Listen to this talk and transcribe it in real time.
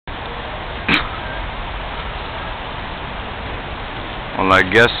Well, I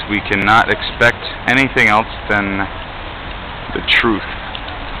guess we cannot expect anything else than the truth.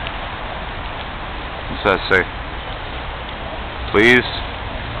 What's that say? Please?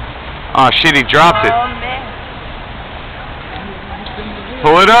 Oh shit, he dropped it.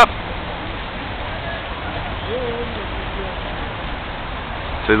 Pull it up.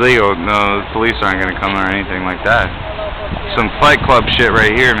 It's illegal. No, the police aren't gonna come or anything like that. Some Fight Club shit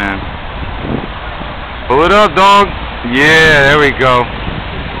right here, man. Pull it up, dog. Yeah, there we go.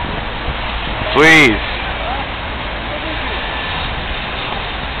 Please.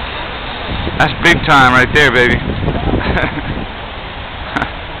 That's big time right there, baby.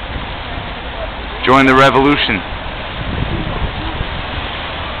 Join the revolution.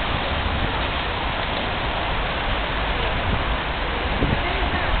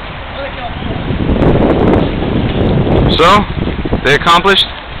 So, they accomplished?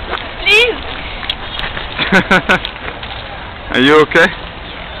 Please. Are you okay?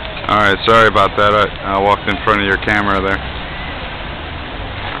 Alright, sorry about that. I walked in front of your camera there.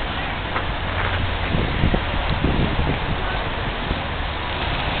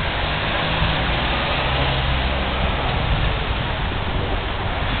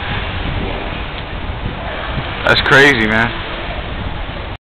 That's crazy, man.